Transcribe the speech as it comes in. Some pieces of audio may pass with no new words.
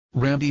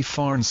Randy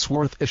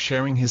Farnsworth is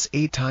sharing his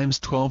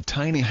 8x12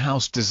 tiny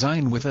house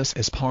design with us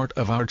as part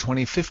of our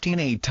 2015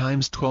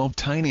 8x12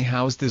 tiny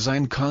house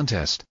design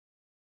contest.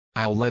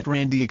 I'll let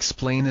Randy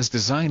explain his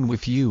design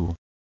with you.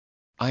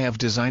 I have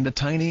designed a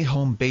tiny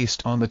home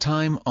based on the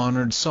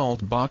time-honored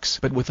salt box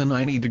but with a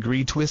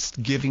 90-degree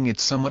twist, giving it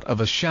somewhat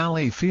of a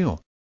chalet feel.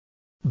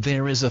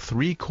 There is a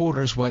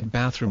 3/4 wet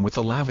bathroom with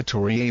a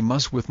lavatory, a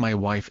must with my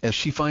wife as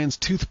she finds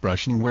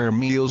toothbrushing where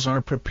meals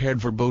are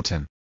prepared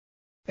verboten.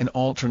 An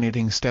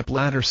alternating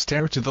step-ladder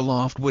stair to the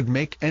loft would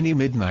make any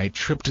midnight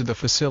trip to the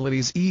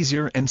facilities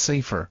easier and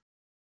safer.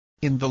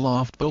 In the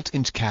loft,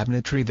 built-in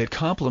cabinetry that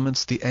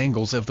complements the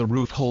angles of the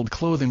roof hold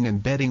clothing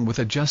and bedding with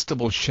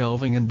adjustable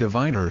shelving and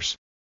dividers.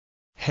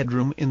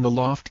 Headroom in the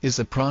loft is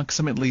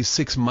approximately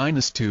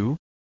 6-2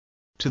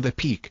 to the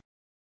peak.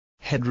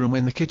 Headroom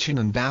in the kitchen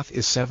and bath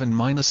is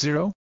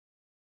 7-0.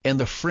 And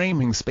the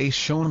framing space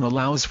shown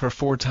allows for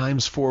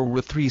 4x4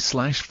 with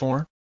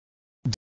 3/4